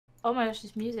Oh my gosh,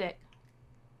 this music.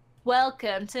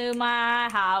 Welcome to my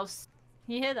house.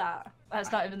 Can you hear that?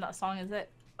 That's not even that song, is it?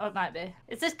 Oh, it might be.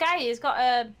 It's this guy. He's got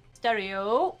a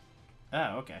stereo.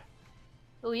 Oh, okay.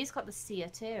 Oh, he's got the seer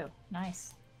too.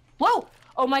 Nice. Whoa!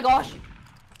 Oh my gosh!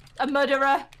 A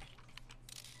murderer!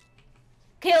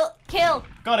 Kill! Kill!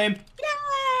 Got him!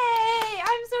 Yay!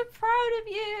 I'm so proud of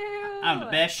you! I'm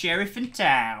the best sheriff in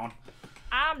town.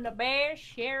 I'm the best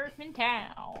sheriff in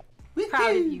town.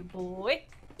 Proud of you, boy.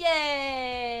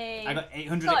 Yay! I got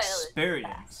 800 Soil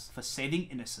experience for saving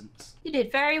innocents. You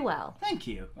did very well. Thank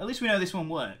you. At least we know this one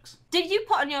works. Did you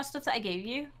put on your stuff that I gave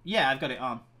you? Yeah, I've got it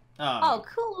on. Oh,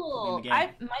 cool. game.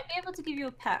 I might be able to give you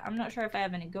a pet. I'm not sure if I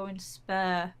have any going to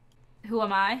spare. Who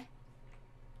am I?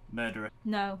 Murderer.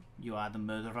 No. You are the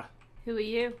murderer. Who are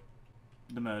you?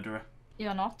 The murderer.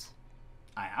 You're not.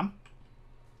 I am.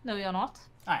 No, you're not.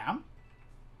 I am.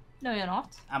 No, you're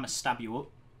not. I'ma stab you up.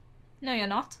 No, you're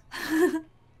not.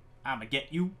 I'ma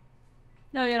get you.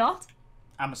 No, you're not.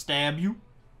 I'ma stab you.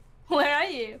 Where are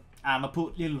you? I'ma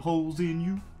put little holes in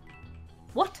you.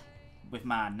 What? With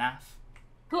my knife.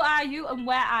 Who are you and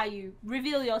where are you?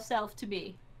 Reveal yourself to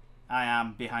me. I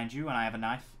am behind you and I have a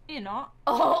knife. You're not.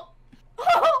 Oh!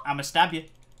 I'ma stab you.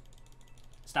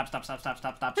 Stab, stab, stab, stab,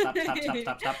 stab, stab, stab, stab, stab,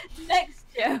 stab, stab. Next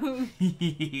joke.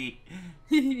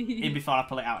 In before I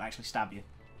pull it out and actually stab you.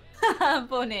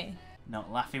 Funny. Not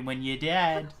laughing when you're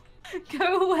dead.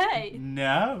 Go away.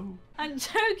 No. I'm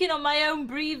choking on my own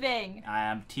breathing. I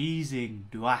am teasing.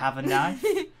 Do I have a knife?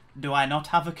 Do I not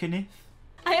have a knife?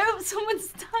 I hope someone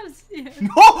stabs you.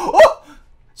 Oh, oh!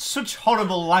 Such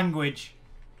horrible language.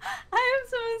 I hope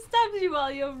someone stabs you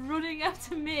while you're running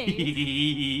after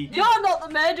me. You're not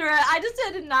the murderer. I just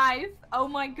heard a knife. Oh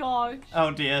my gosh. Oh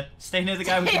dear. Stay near the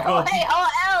guy with the Stay gun. away or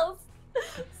else.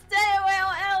 Stay away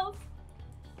or else.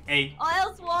 Hey. Or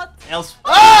else what? Else.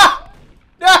 Ah!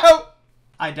 No!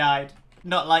 I died.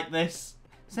 Not like this.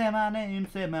 Say my name,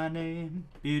 say my name.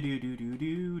 Do do do do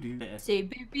do do. Say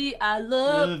baby, I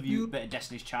love you. Bit of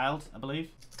Destiny's Child, I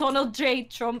believe. Donald J.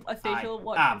 Trump official I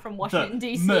watching am from Washington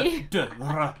the DC.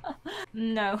 Murderer.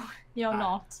 No, you're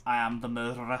not. I am the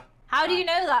murderer. How do you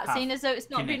know that, have seeing as though it's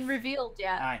not been kniff. revealed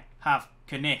yet? I have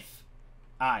kniff.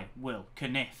 I will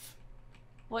kniff.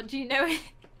 What do you know?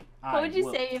 What would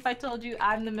you say if I told you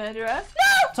I'm the murderer?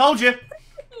 Told you.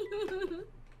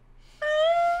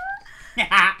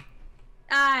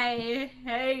 I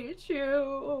hate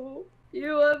you.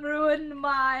 You have ruined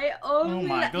my only. Oh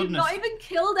my goodness. You've not even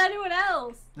killed anyone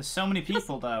else. There's so many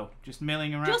people though, just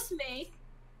milling around. Just me.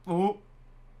 Oh.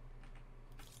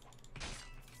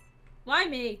 Why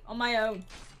me on my own?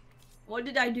 What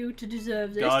did I do to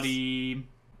deserve this? Got him.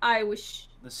 I wish.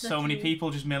 There's so many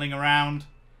people just milling around.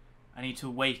 I need to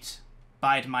wait,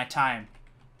 bide my time,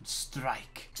 and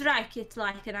strike. Strike it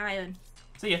like an iron.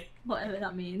 See ya. Whatever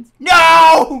that means.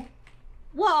 No!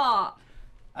 What?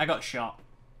 I got shot.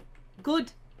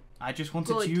 Good. I just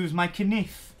wanted Good. to use my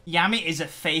kniff. Yammy is a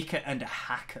faker and a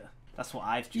hacker. That's what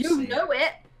I've just You seen. know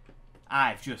it.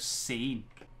 I've just seen.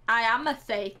 I am a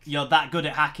fake. You're that good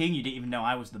at hacking, you didn't even know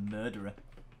I was the murderer.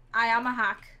 I am a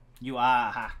hack. You are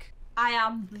a hack. I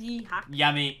am the hack.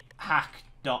 Yammy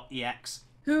hack.ex.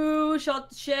 Who shot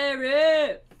the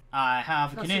sheriff? I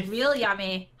have a Because kniff. the real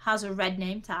Yammy has a red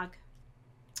name tag.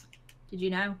 Did you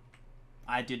know?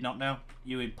 I did not know.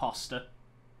 You imposter.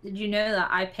 Did you know that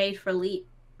I paid for Elite?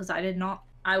 Because I did not.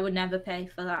 I would never pay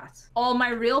for that. All my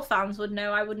real fans would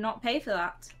know I would not pay for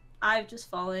that. I've just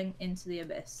fallen into the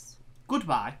abyss.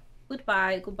 Goodbye.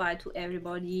 Goodbye. Goodbye to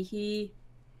everybody. He.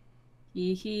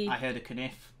 I heard a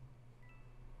kniff.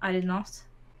 I did not.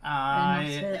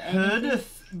 I heard heard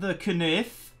anything. the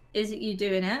kniff. Is it you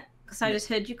doing it? Because I just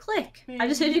heard you click. I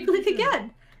just heard you click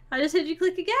again. I just heard you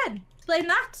click again. Explain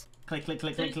that. Click, click,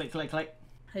 click, click, click, click, click.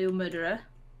 Are you a murderer?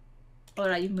 Or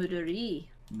are you murderee?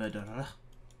 Murderer.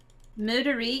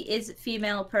 Murderee is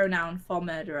female pronoun for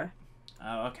murderer.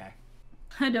 Oh, okay.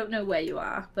 I don't know where you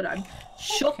are, but I'm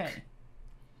shook. Okay.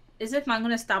 Is this man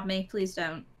gonna stab me? Please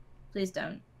don't. Please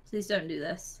don't. Please don't do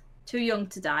this. Too young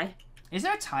to die. Is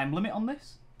there a time limit on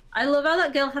this? I love how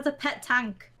that girl has a pet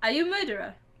tank. Are you a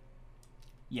murderer?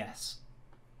 Yes.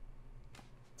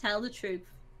 Tell the truth.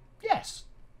 Yes.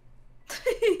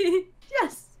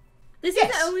 Yes. This is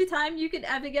the only time you could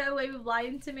ever get away with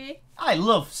lying to me. I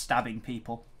love stabbing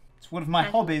people. It's one of my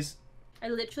hobbies. I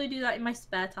literally do that in my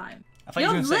spare time. I thought you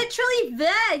You're were gonna say, literally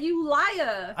there, you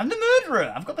liar. I'm the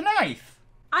murderer. I've got the knife.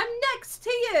 I'm next to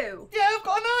you. Yeah, I've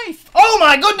got a knife. Oh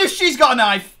my goodness, she's got a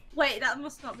knife. Wait, that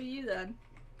must not be you then.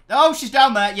 Oh, she's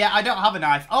down there. Yeah, I don't have a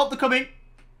knife. Oh, they're coming.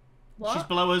 What? She's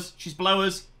below us. She's below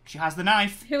us. She has the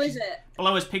knife. Who is it?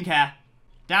 Below us, pink hair.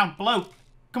 Down, below.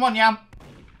 Come on, Yam.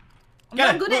 I'm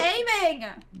not good at aiming.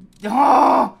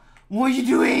 Oh, what are you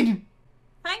doing?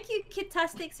 Thank you,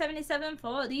 Kidtastic77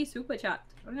 for the super chat.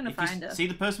 I'm gonna find her. See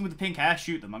the person with the pink hair?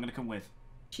 Shoot them. I'm gonna come with.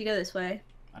 She go this way.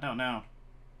 I don't know.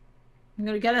 I'm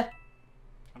gonna get her.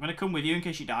 I'm gonna come with you in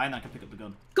case you die, and I can pick up the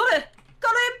gun. Got her.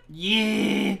 Got him.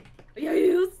 Yeah.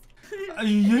 Yes.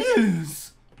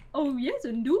 Yes. Oh yes,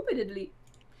 indubitably.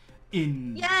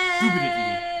 Indubitably.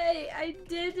 Yay! I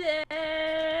did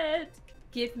it.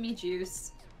 Give me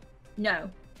juice. No,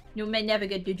 you may never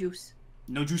get the juice.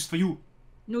 No juice for you.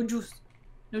 No juice.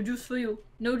 No juice for you.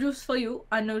 No juice for you,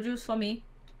 and no juice for me.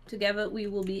 Together we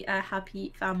will be a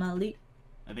happy family.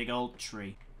 A big old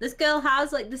tree. This girl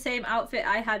has like the same outfit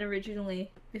I had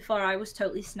originally before I was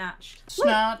totally snatched.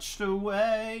 Snatched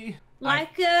away.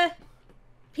 Like a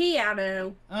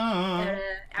piano at an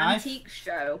antique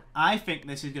show. I think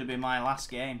this is going to be my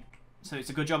last game. So it's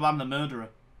a good job I'm the murderer.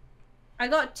 I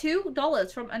got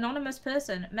 $2 from anonymous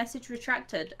person. Message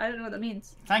retracted. I don't know what that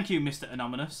means. Thank you, Mr.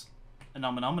 Anonymous.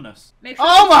 Anonymous. Make sure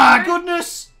Oh my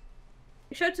goodness!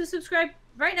 Make sure to subscribe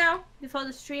right now before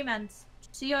the stream ends.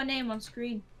 See your name on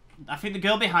screen. I think the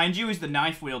girl behind you is the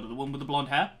knife wielder, the one with the blonde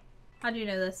hair. How do you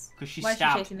know this? Because she's Why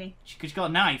stabbed. is she chasing me? Because she's got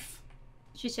a knife.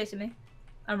 She's chasing me.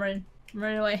 I'm running. I'm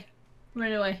running away. I'm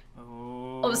running away.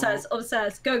 Oh. Upstairs.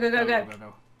 Upstairs. Go, go, go, go.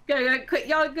 Go, go, quick.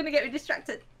 You're gonna get me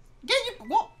distracted. Get you.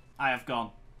 What? I have gone.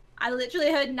 I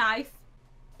literally heard knife.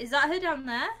 Is that her down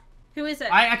there? Who is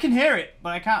it? I can hear it, but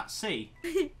I can't see.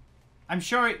 I'm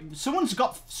sure someone's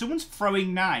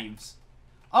throwing knives.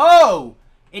 Oh!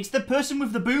 It's the person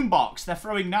with the boombox. They're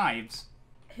throwing knives.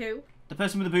 Who? The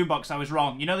person with the boombox. I was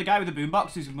wrong. You know the guy with the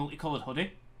boombox who's a multicolored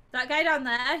hoodie? That guy down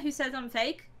there who says I'm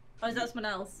fake? Or is that someone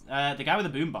else? The guy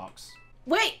with the boombox.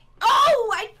 Wait!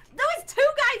 Oh! There was two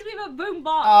guys with a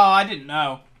boombox! Oh, I didn't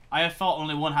know. I thought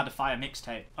only one had a fire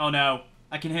mixtape. Oh no.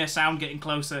 I can hear sound getting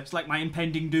closer. It's like my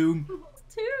impending doom. Two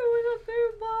with a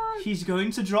boombox! He's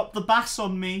going to drop the bass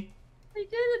on me. I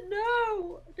didn't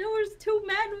know! There was two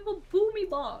men with a boomy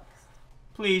box.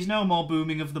 Please, no more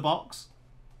booming of the box.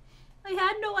 I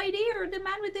had no idea the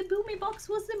man with the boomy box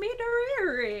was the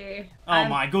murderer. Oh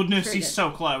my goodness, he's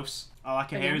so close. All I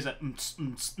can hear is a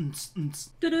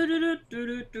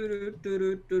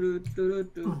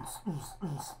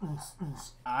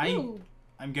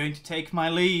I'm going to take my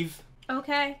leave.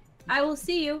 Okay, I will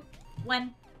see you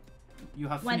when you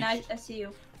have when finished. I see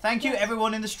you. Thank you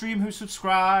everyone in the stream who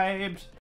subscribed.